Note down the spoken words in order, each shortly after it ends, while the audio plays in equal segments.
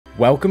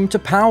Welcome to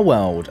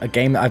Palworld, a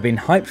game that I've been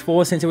hyped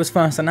for since it was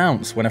first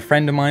announced. When a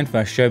friend of mine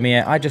first showed me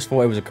it, I just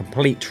thought it was a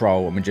complete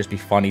troll and would just be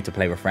funny to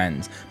play with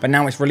friends. But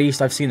now it's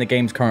released, I've seen the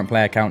game's current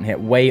player count hit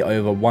way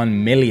over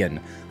 1 million.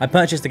 I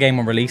purchased the game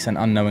on release and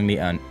unknowingly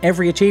earned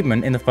every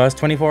achievement in the first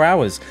 24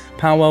 hours.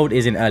 Palworld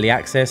is in early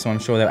access, so I'm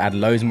sure they'll add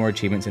loads more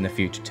achievements in the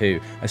future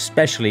too,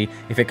 especially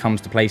if it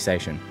comes to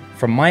PlayStation.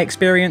 From my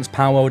experience,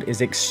 Palworld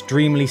is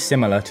extremely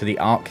similar to the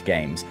Ark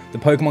games. The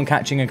Pokemon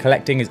catching and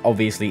collecting is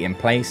obviously in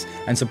place,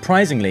 and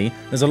surprisingly,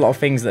 there's a lot of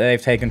things that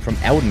they've taken from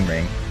Elden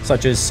Ring,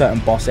 such as certain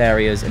boss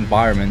areas,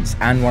 environments,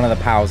 and one of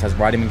the pals has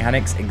riding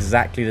mechanics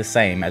exactly the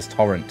same as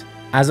Torrent.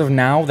 As of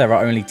now, there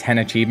are only 10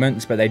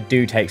 achievements, but they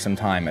do take some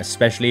time,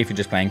 especially if you're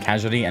just playing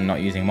casually and not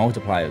using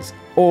multipliers,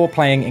 or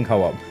playing in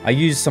co-op. I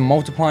used some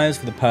multipliers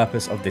for the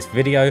purpose of this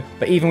video,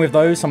 but even with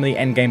those, some of the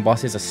endgame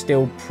bosses are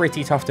still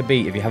pretty tough to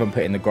beat if you haven't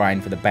put in the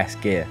grind for the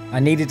best gear. I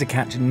needed to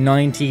catch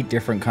 90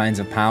 different kinds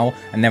of PAL,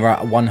 and there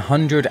are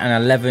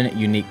 111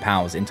 unique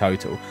PALs in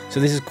total, so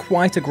this is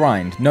quite a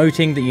grind,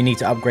 noting that you need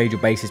to upgrade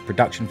your base's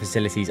production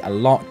facilities a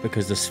lot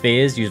because the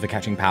spheres used for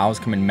catching PALs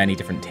come in many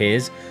different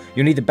tiers.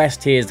 You'll need the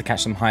best tiers to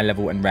catch some high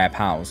level and rare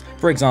PALs.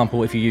 For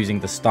example, if you're using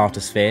the starter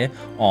sphere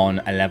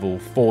on a level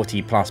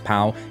 40 plus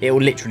PAL, it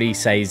will literally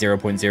say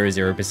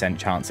 0.00%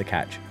 chance to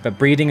catch. But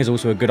breeding is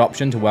also a good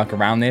option to work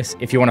around this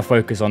if you want to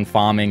focus on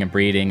farming and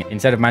breeding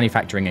instead of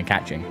manufacturing and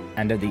catching.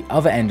 And at the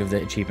other end of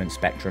the achievement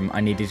spectrum,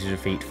 I needed to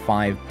defeat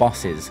 5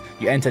 bosses.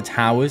 You enter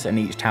towers and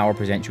each tower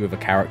presents you with a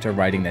character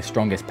riding their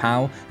strongest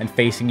PAL and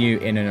facing you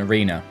in an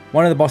arena.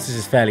 One of the bosses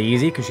is fairly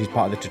easy because she's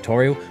part of the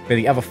tutorial, but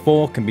the other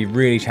 4 can be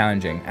really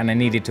challenging, and I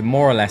needed to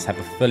more or less have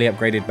a fully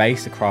upgraded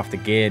base to craft the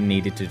gear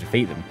needed to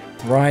defeat them.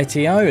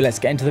 Rightio, let's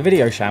get into the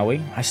video, shall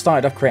we? I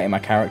started off creating my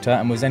character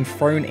and was then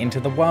thrown into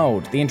the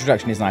world. The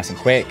introduction is nice and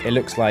quick. It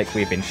looks like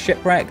we've been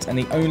shipwrecked, and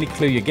the only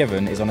clue you're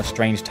given is on a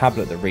strange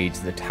tablet that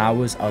reads, "The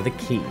towers are the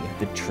key,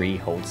 the tree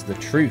holds the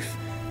truth."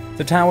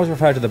 The towers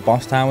refer to the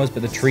boss towers,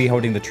 but the tree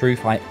holding the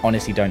truth, I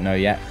honestly don't know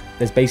yet.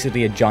 There's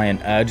basically a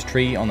giant Erd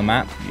tree on the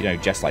map, you know,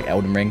 just like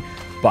Elden Ring,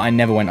 but I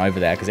never went over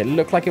there because it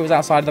looked like it was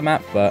outside of the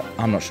map, but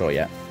I'm not sure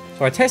yet.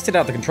 So I tested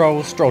out the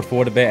controls, strolled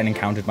forward a bit, and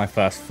encountered my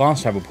first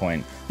fast travel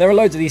point. There are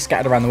loads of these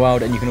scattered around the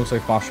world, and you can also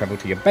fast travel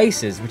to your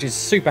bases, which is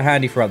super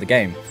handy throughout the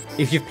game.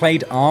 If you've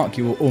played Ark,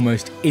 you will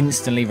almost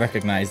instantly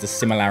recognize the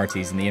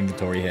similarities in the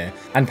inventory here.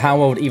 And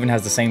Palworld even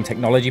has the same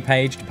technology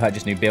page to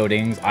purchase new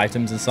buildings,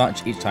 items and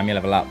such each time you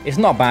level up. It's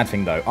not a bad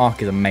thing though,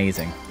 Ark is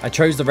amazing. I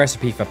chose the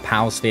recipe for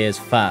PAL spheres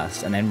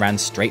first, and then ran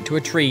straight to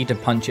a tree to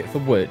punch it for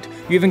wood.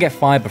 You even get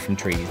fiber from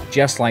trees,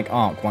 just like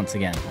Ark once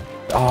again.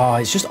 Oh,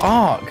 it's just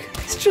Ark.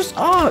 It's just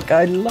Ark.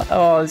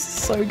 Oh, this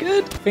is so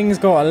good. Things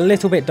got a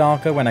little bit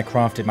darker when I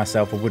crafted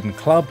myself a wooden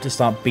club to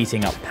start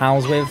beating up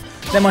PALs with.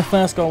 Then my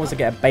first goal was to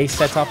get a base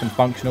set up and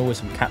functional with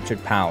some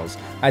captured PALs.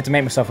 I had to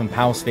make myself some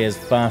PAL spheres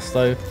first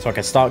though, so I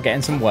could start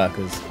getting some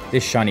workers.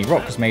 This shiny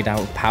rock was made out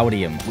of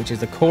Paldium, which is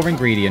the core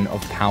ingredient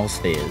of PAL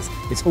spheres.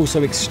 It's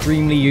also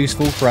extremely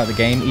useful throughout the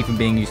game, even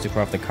being used to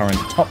craft the current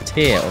top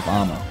tier of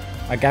armor.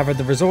 I gathered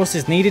the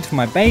resources needed for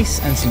my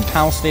base and some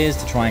PAL spheres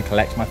to try and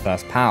collect my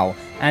first PAL,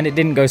 and it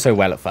didn't go so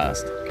well at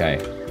first. Okay,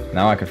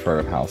 now I can throw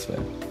a PAL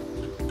sphere.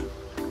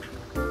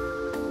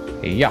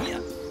 Yeah.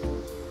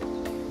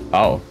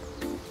 Oh.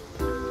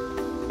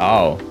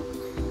 Oh.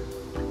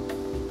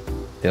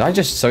 Did I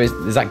just... So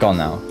is that gone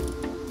now?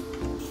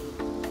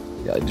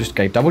 Yeah, just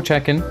okay, double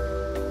checking.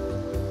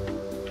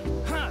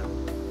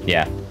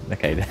 Yeah,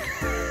 okay.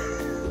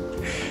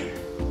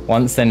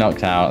 Once they're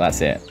knocked out,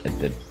 that's it.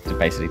 They're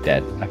basically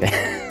dead.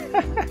 Okay.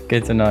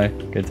 Good to know.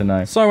 Good to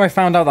know. So I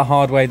found out the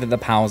hard way that the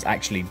PALs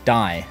actually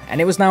die, and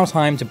it was now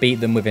time to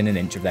beat them within an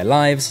inch of their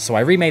lives, so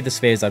I remade the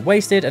spheres I'd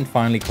wasted and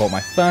finally caught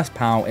my first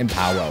PAL in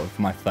Palworld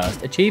for my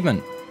first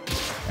achievement.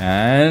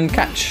 And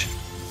catch.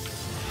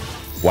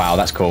 Wow,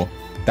 that's cool.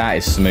 That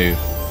is smooth.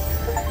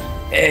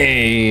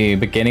 Hey,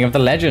 beginning of the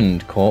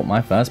legend. Caught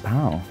my first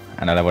PAL,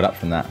 and I leveled up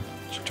from that.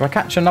 Do I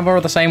catch another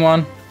of the same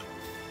one?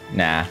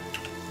 Nah.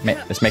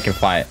 Let's make him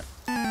fight.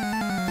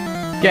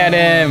 Get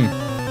him!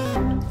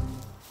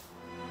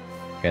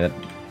 Okay,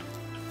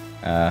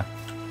 that...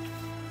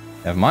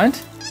 Never mind.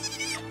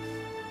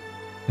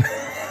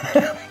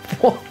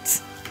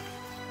 What?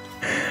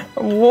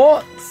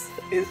 What?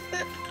 Is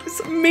that? It's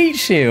a meat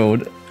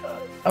shield.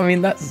 I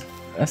mean, that's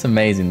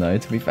amazing though,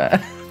 to be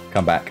fair.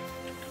 Come back.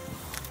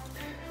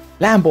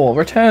 Lamball,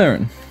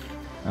 return!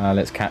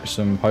 Let's catch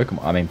some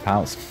Pokemon, I mean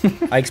PALs.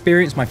 I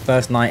experienced my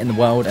first night in the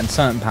world, and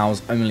certain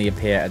PALs only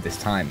appear at this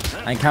time.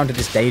 I encountered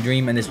this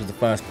Daydream, and this was the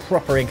first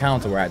proper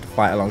encounter where I had to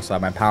fight alongside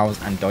my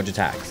PALs and dodge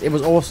attacks. It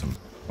was awesome.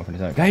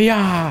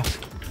 Hey-ya!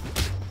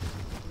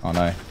 Oh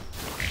no.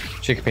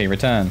 Chickpea,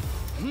 return.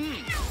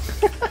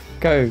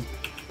 Go.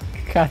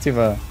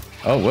 Cativa.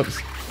 Oh, whoops.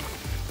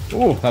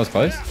 Oh, that was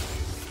close.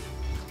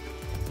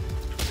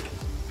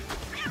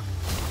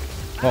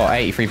 Oh,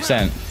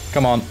 83%.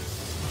 Come on.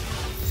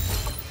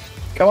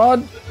 Come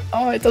on.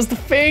 Oh, it does the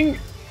thing.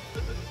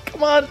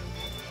 Come on.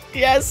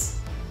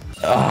 Yes.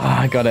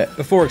 I got it.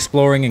 Before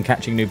exploring and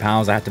catching new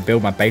pals, I had to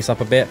build my base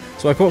up a bit,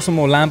 so I caught some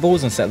more land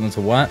balls and set them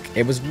to work.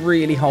 It was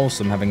really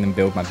wholesome having them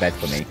build my bed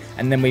for me,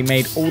 and then we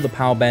made all the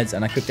pal beds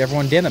and I cooked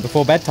everyone dinner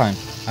before bedtime.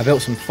 I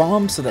built some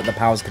farms so that the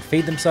pals could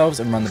feed themselves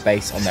and run the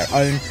base on their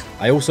own.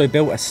 I also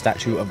built a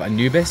statue of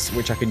Anubis,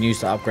 which I can use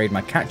to upgrade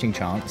my catching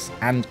chance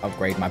and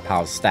upgrade my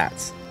pals'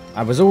 stats.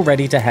 I was all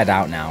ready to head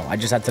out now. I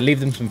just had to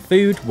leave them some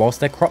food whilst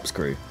their crops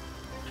grew.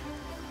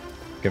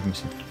 Give them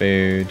some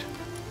food.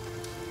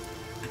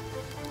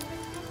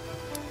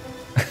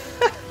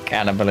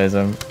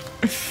 Cannibalism.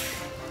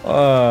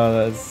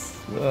 Oh,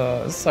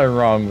 that's so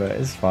wrong, but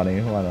it's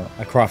funny. Why not?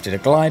 I crafted a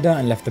glider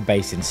and left the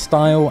base in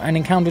style and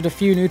encountered a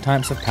few new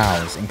types of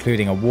pals,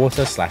 including a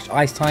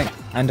water/ice type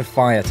and a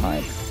fire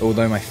type.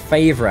 Although my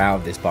favourite out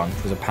of this bunch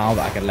was a pal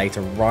that I could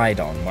later ride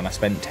on when I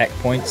spent tech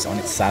points on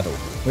its saddle,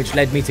 which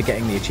led me to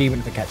getting the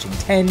achievement for catching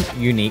 10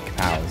 unique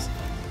pals.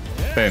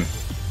 Boom.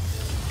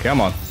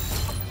 Come on.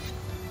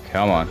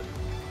 Come on.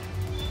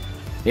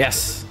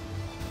 Yes.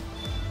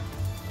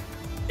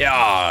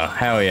 Yeah,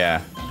 hell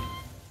yeah.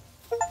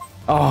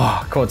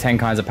 Oh, caught 10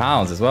 kinds of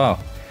pals as well.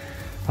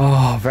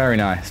 Oh, very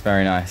nice,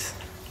 very nice.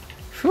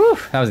 Whew,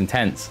 that was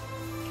intense.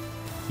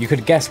 You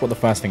could guess what the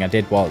first thing I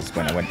did was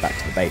when I went back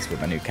to the base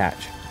with my new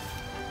catch.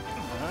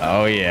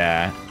 Oh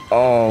yeah.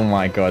 Oh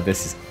my god,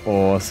 this is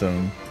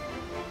awesome.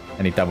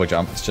 And he double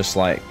jumps just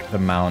like the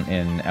mount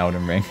in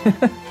Elden Ring.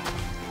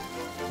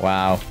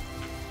 Wow.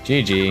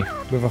 GG.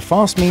 With a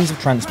fast means of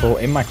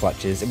transport in my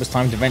clutches, it was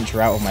time to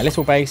venture out of my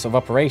little base of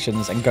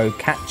operations and go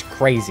catch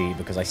crazy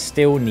because I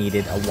still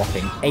needed a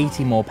whopping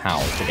 80 more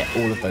pals to get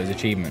all of those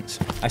achievements.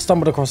 I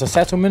stumbled across a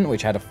settlement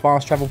which had a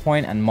fast travel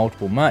point and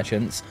multiple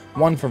merchants,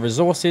 one for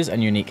resources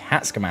and unique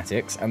hat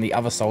schematics and the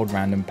other sold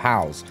random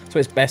pals, so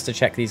it's best to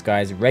check these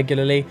guys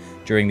regularly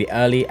during the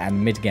early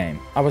and mid game.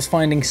 I was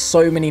finding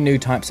so many new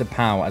types of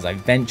pal as I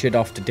ventured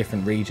off to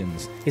different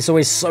regions. It's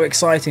always so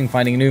exciting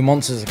finding new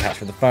monsters to catch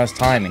for the first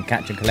time in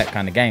catch and collect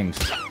kind of games.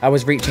 I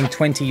was reaching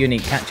 20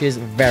 unique catches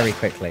very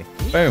quickly.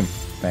 Boom.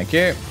 Thank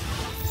you.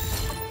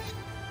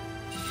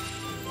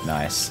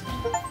 Nice.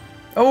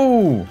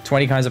 Oh,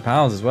 20 kinds of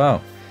pals as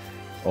well.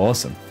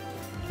 Awesome.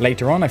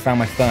 Later on, I found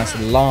my first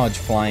large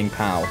flying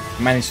pal.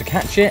 I managed to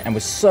catch it and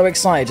was so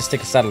excited to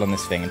stick a saddle on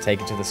this thing and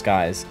take it to the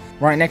skies.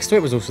 Right next to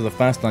it was also the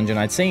first dungeon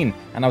I'd seen,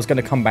 and I was going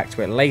to come back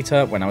to it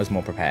later when I was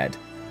more prepared.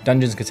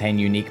 Dungeons contain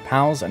unique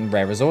pals and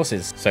rare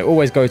resources, so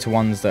always go to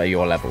ones that are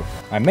your level.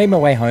 I made my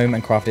way home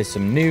and crafted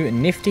some new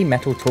nifty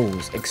metal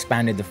tools,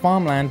 expanded the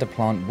farmland to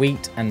plant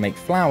wheat and make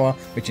flour,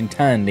 which in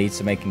turn leads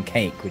to making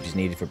cake, which is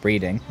needed for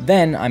breeding.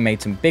 Then I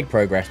made some big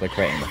progress by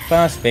creating the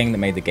first thing that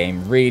made the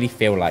game really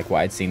feel like what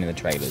I'd seen in the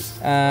trailers,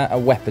 a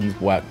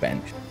weapons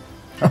workbench.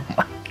 Oh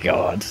my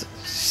god,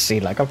 see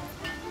like a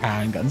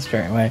handgun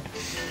straight away.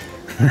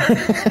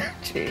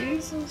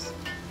 Jesus.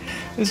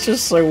 It's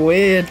just so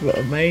weird, but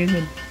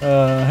amazing.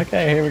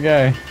 Okay, here we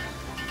go.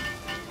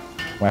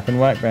 Weapon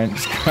workbench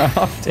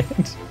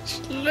crafted.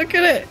 Just look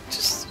at it.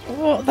 Just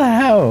what the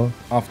hell?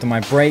 After my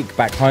break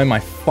back home, I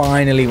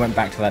finally went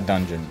back to that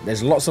dungeon.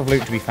 There's lots of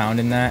loot to be found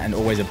in there and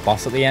always a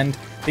boss at the end.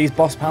 These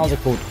boss pals are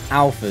called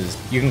alphas.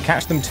 You can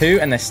catch them too,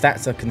 and their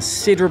stats are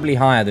considerably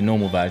higher than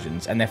normal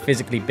versions, and they're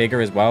physically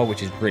bigger as well,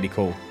 which is really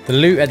cool. The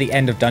loot at the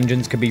end of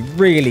dungeons can be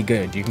really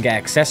good. You can get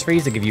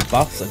accessories that give you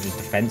buffs such as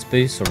defense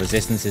boosts or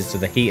resistances to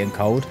the heat and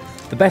cold.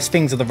 The best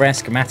things are the rare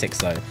schematics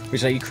though,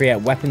 which let you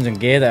create weapons and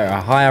gear that are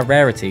a higher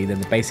rarity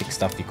than the basic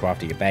stuff you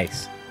craft at your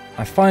base.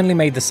 I finally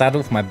made the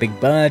saddle for my big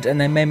bird and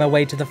then made my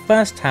way to the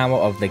first tower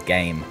of the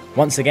game.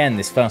 Once again,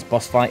 this first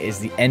boss fight is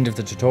the end of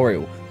the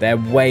tutorial. They're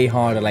way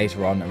harder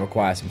later on and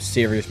require some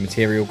serious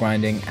material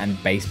grinding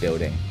and base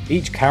building.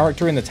 Each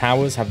character in the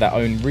towers have their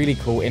own really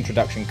cool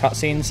introduction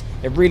cutscenes.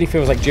 It really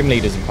feels like gym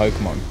leaders in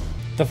Pokemon.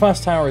 The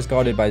first tower is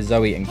guarded by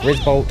Zoe and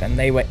Grisbolt, and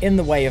they were in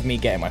the way of me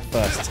getting my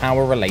first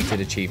tower related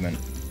achievement.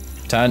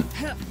 Turn.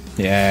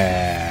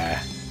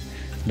 Yeah.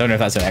 Don't know if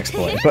that's an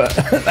exploit, but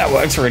that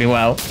works really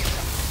well.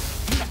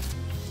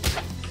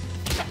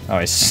 Oh,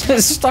 he's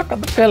stuck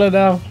on the pillar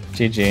now.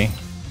 GG.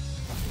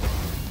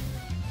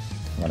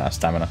 Run out of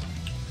stamina.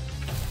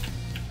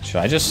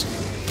 Should I just...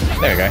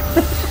 There we go.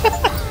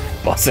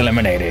 Boss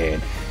eliminated.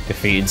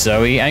 Defeated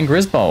Zoe and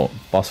Grisbolt.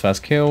 Boss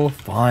first kill.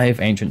 5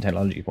 ancient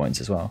technology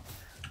points as well.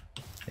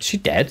 Is she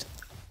dead?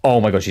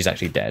 Oh my god, she's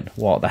actually dead.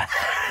 What the...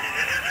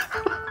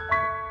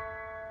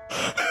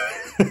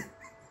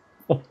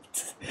 What?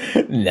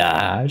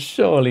 Nah,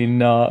 surely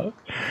not.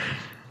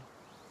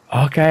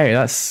 Okay,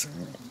 that's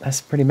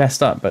pretty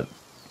messed up, but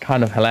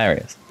kind of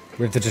hilarious.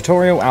 With the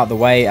tutorial out the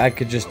way, I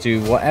could just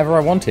do whatever I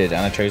wanted,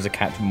 and I chose to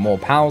catch more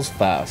pals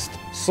first.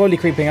 Slowly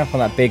creeping up on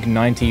that big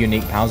 90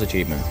 unique pals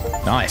achievement.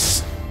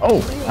 Nice.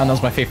 Oh, and that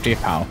was my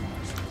 50th pal.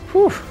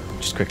 Whew.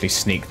 Just quickly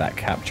sneak that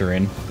capture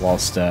in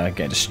whilst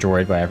getting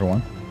destroyed by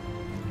everyone.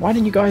 Why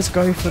didn't you guys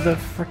go for the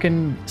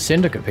frickin'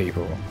 syndicate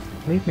people?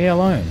 Leave me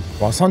alone.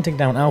 Whilst hunting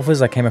down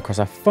alphas, I came across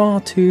a far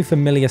too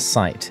familiar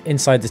sight.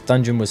 Inside this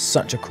dungeon was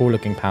such a cool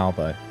looking power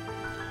bow.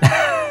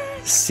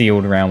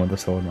 Sealed around with the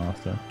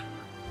Swordmaster.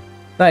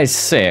 That is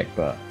sick,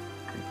 but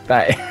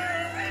that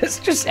It's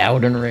just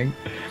Elden Ring.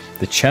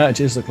 The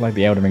churches look like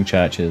the Elden Ring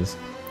churches.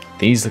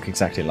 These look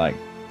exactly like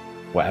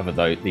whatever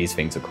these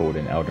things are called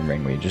in Elden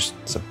Ring, where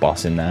it's a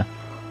boss in there.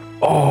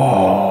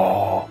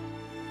 Oh,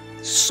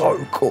 so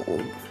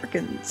cool.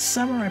 Freaking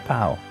Samurai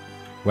Pal.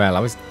 Well,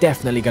 I was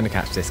definitely going to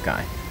catch this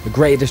guy. A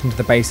great addition to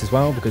the base as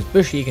well, because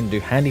Bushy can do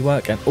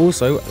handiwork and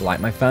also light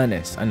my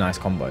furnace, a nice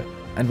combo.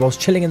 And whilst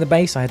chilling in the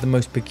base, I had the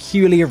most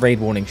peculiar raid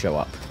warning show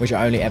up, which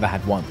I only ever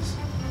had once.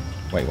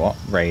 Wait, what?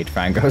 Raid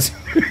fangos?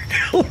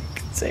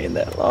 Saying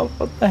that, love.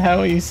 What the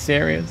hell? Are you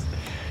serious?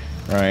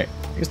 Right,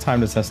 it's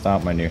time to test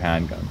out my new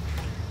handgun.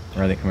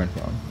 Where are they coming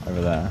from?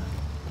 Over there.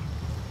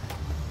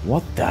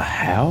 What the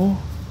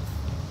hell?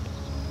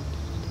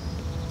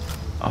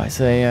 Oh, it's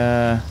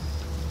a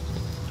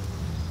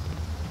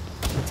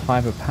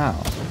type of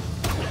pal.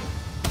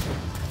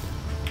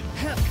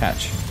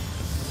 Catch.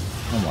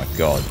 Oh my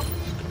god.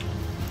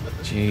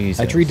 Jesus.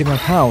 I treated my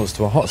pals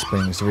to a hot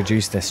springs to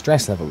reduce their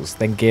stress levels,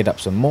 then geared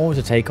up some more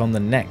to take on the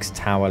next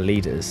tower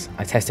leaders.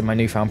 I tested my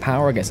newfound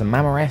power against a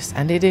Mammorest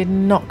and it did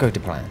not go to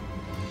plan.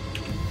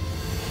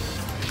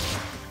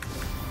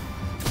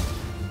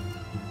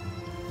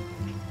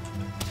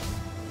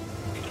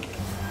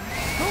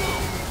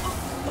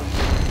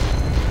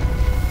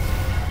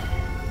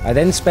 I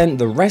then spent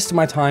the rest of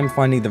my time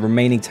finding the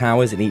remaining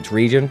towers in each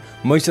region.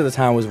 Most of the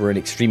towers were in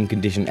extreme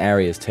condition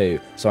areas too,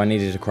 so I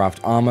needed to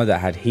craft armor that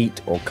had heat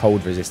or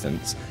cold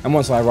resistance. And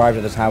once I arrived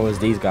at the towers,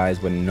 these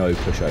guys were no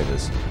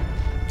pushovers.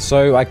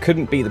 So I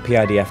couldn't beat the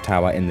PIDF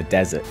tower in the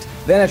desert.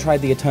 Then I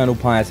tried the Eternal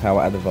Pyre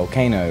tower at the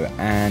volcano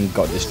and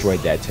got destroyed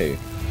there too.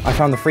 I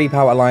found the Free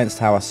Power Alliance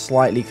tower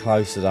slightly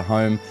closer to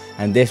home,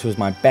 and this was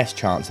my best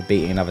chance of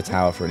beating another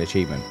tower for an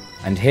achievement.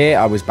 And here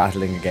I was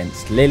battling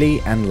against Lily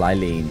and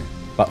Lylene.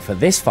 But for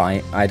this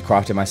fight, I had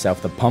crafted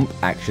myself the pump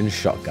action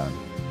shotgun.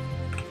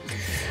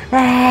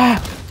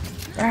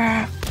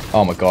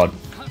 Oh my god.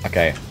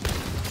 Okay.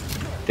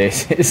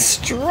 This is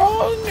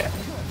strong.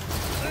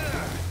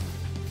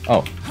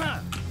 Oh.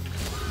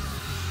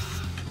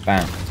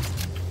 Bam.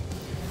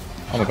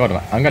 Oh my god,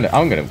 I'm gonna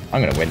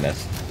win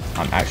this.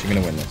 I'm actually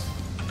gonna win this.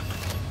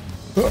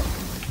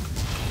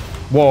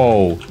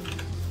 Whoa.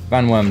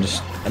 Van Worm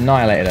just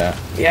annihilated her.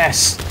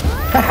 Yes!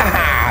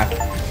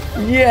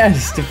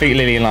 Yes! Defeat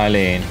Lily and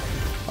Lylene.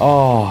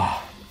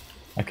 Oh.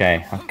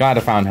 Okay, I'm glad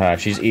I found her.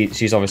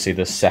 She's obviously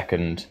the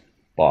second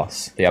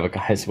boss. The other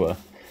guys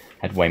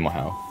had way more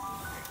health.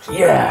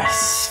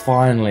 Yes!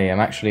 Finally, I'm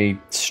actually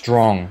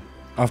strong.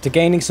 After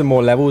gaining some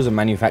more levels and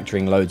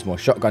manufacturing loads more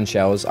shotgun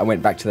shells, I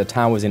went back to the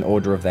towers in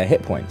order of their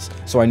hit points,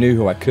 so I knew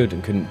who I could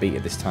and couldn't beat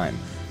at this time.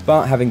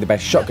 But having the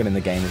best shotgun in the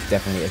game is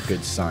definitely a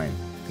good sign.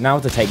 Now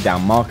to take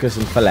down Marcus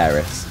and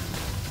Phalaris.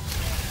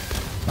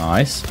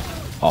 Nice.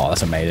 Oh,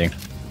 that's amazing.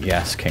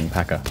 Yes, King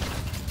Packer.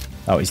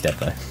 Oh, he's dead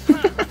though.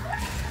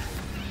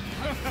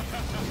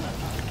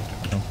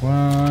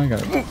 I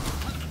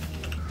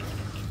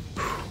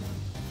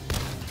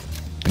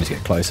need to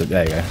get closer.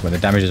 There you go. When the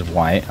damage is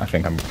white, I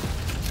think I'm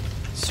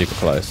super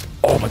close.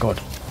 Oh my god.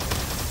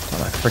 Oh,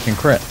 that freaking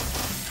crit.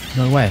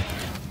 No way.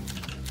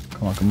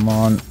 Come on, come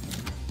on.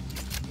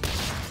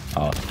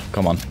 Oh,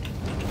 come on.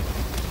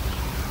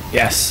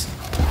 Yes.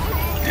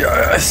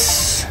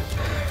 Yes.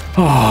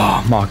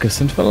 Oh,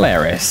 Marcus and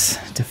Phalaris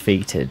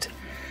defeated.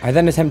 I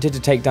then attempted to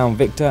take down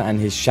Victor and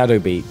his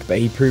Shadowbeak, but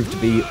he proved to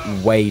be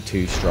way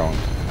too strong.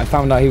 I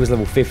found out he was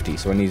level 50,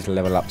 so I needed to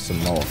level up some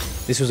more.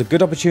 This was a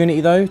good opportunity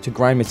though, to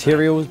grind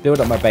materials,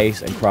 build up my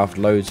base and craft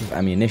loads of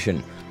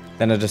ammunition.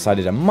 Then I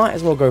decided I might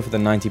as well go for the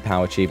 90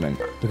 power achievement,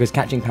 because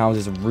catching powers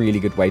is a really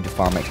good way to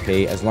farm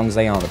XP. As long as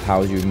they aren't the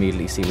powers you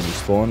immediately see when you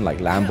spawn, like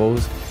land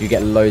balls, you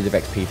get loads of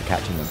XP for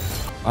catching them.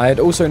 I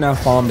had also now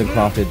farmed and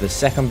crafted the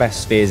second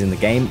best spheres in the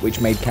game, which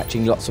made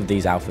catching lots of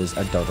these alphas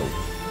a doddle.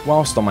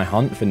 Whilst on my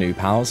hunt for new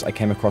pals, I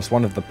came across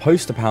one of the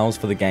poster pals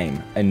for the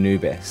game,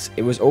 Anubis.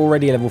 It was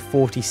already level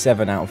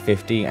 47 out of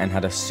 50 and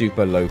had a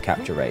super low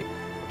capture rate.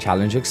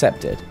 Challenge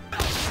accepted.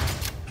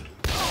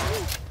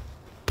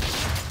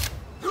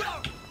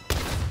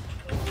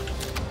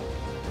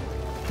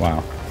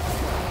 Wow.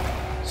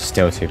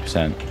 Still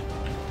 2%.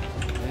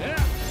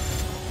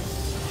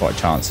 What a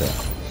chance it.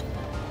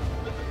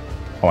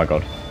 Oh my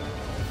god.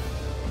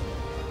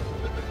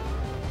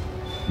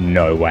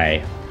 No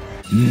way.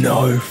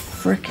 No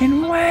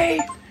freaking way.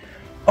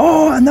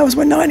 Oh, and that was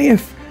my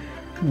 90th.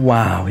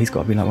 Wow, he's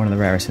got to be like one of the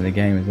rarest in the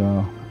game as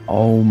well.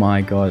 Oh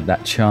my god,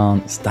 that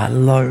chance. That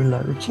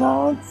low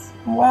chance.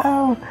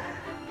 Wow.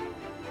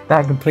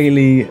 That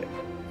completely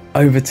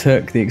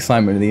overtook the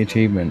excitement of the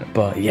achievement.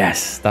 But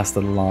yes, that's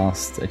the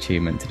last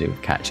achievement to do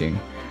with catching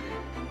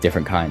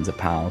different kinds of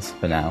pals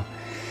for now.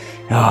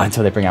 Oh,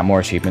 until they bring out more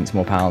achievements,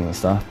 more pals and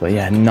stuff. But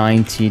yeah,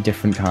 90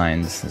 different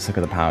kinds. Let's look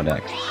at the power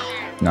deck.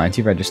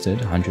 90 registered,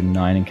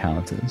 109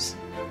 encounters.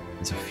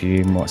 There's a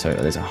few more, so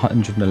there's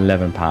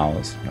 111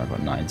 pals. I've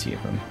got 90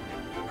 of them.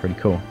 Pretty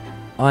cool.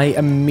 I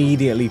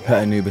immediately put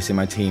Anubis in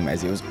my team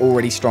as it was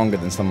already stronger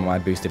than some of my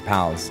boosted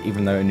pals,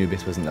 even though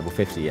Anubis wasn't level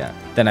 50 yet.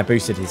 Then I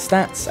boosted his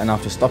stats, and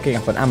after stocking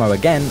up on ammo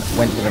again,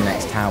 went to the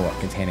next tower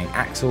containing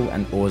Axel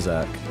and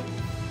Orzurk.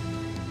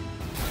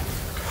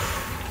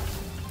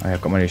 Oh,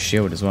 I've got my new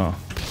shield as well.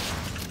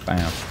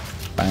 Bam,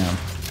 bam,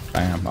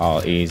 bam.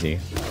 Oh, easy.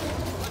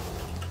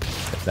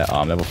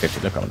 I'm level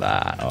 50. Look at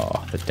that.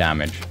 Oh, the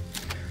damage.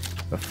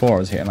 Before I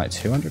was hitting like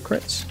 200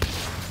 crits.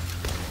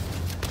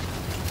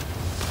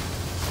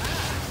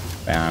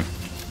 Bam.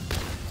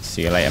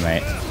 See you later,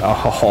 mate.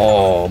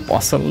 Oh,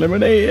 boss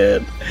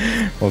eliminated.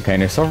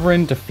 Volcano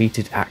Sovereign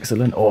defeated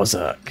Axel and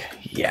Orzurk.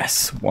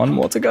 Yes, one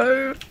more to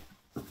go.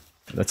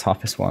 The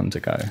toughest one to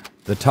go.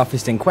 The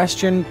toughest in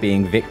question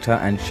being Victor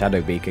and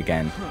Shadowbeak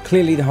again.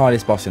 Clearly the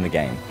hardest boss in the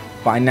game.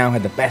 But I now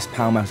had the best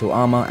power metal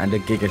armor and a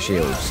giga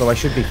shield, so I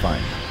should be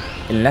fine.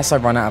 Unless I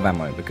run out of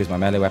ammo because my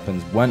melee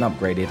weapons weren't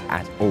upgraded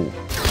at all.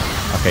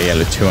 Okay, yeah,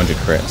 the 200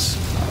 crits.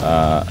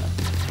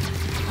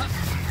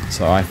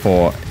 So I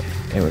thought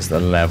it was the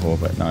level,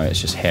 but no, it's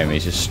just him.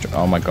 He's just...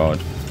 Oh my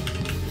god.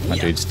 My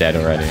dude's dead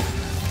already.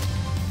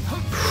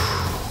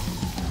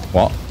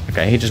 What?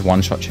 Okay, he just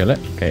one-shot chill it.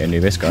 Okay,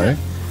 Anubis, go.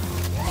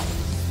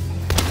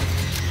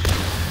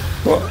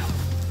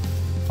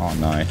 Oh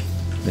no.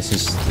 This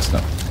is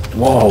not...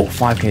 Whoa,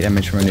 5k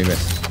damage from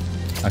Anubis.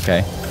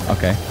 Okay,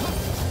 okay.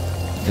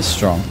 It's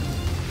strong.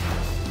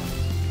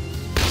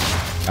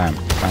 Bam,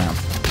 bam,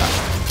 bam.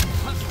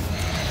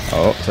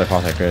 Oh, so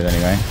far so good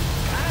anyway.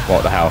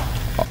 What the hell?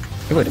 Oh,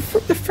 look at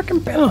the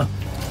freaking pillar.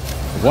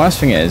 The worst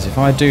thing is, if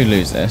I do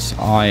lose this,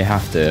 I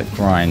have to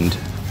grind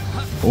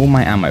all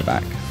my ammo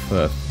back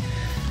for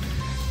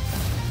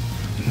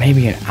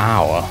maybe an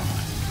hour.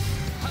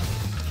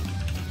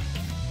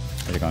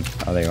 Where's it gone?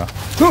 Oh, there you are.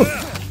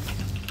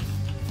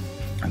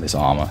 And this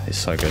armor is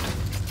so good.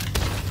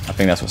 I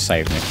think that's what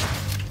saved me.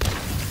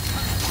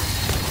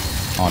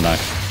 Oh no.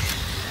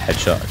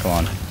 Headshot, come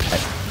on.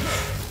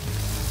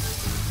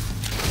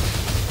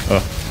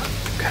 Oh.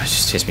 God, it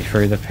just hits me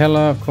through the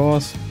pillar, of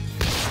course.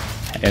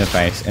 In the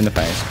face,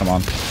 come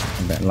on.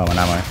 I'm a bit low on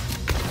ammo.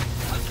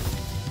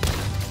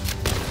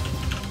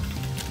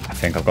 I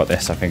think I've got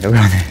this, I didn't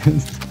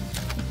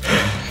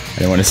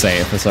want to say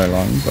it for so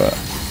long, but...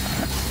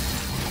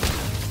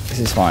 This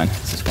is fine,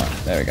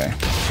 There we go.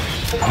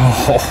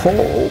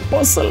 Oh,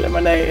 boss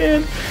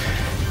eliminated!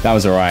 That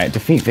was alright.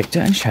 Defeat Victor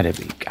and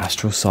Shadowbeak,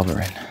 Astral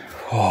Sovereign.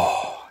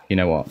 Oh, you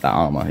know what? That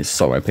armor is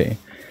so OP.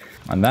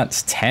 And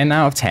that's 10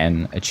 out of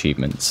 10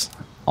 achievements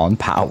on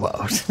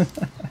Palworld.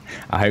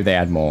 I hope they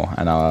add more.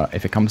 And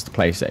if it comes to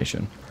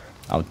PlayStation,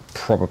 I'll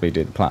probably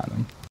do the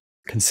Platinum.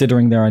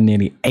 Considering there are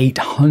nearly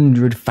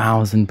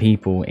 800,000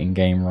 people in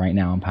game right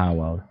now on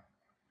Palworld,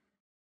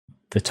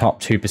 the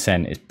top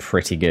 2% is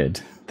pretty good.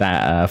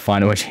 That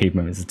final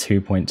achievement is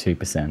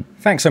 2.2%.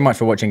 Thanks so much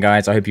for watching,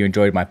 guys. I hope you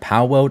enjoyed my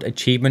Palworld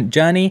achievement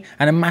journey,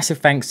 and a massive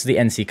thanks to the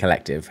NC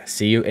Collective.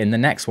 See you in the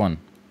next one.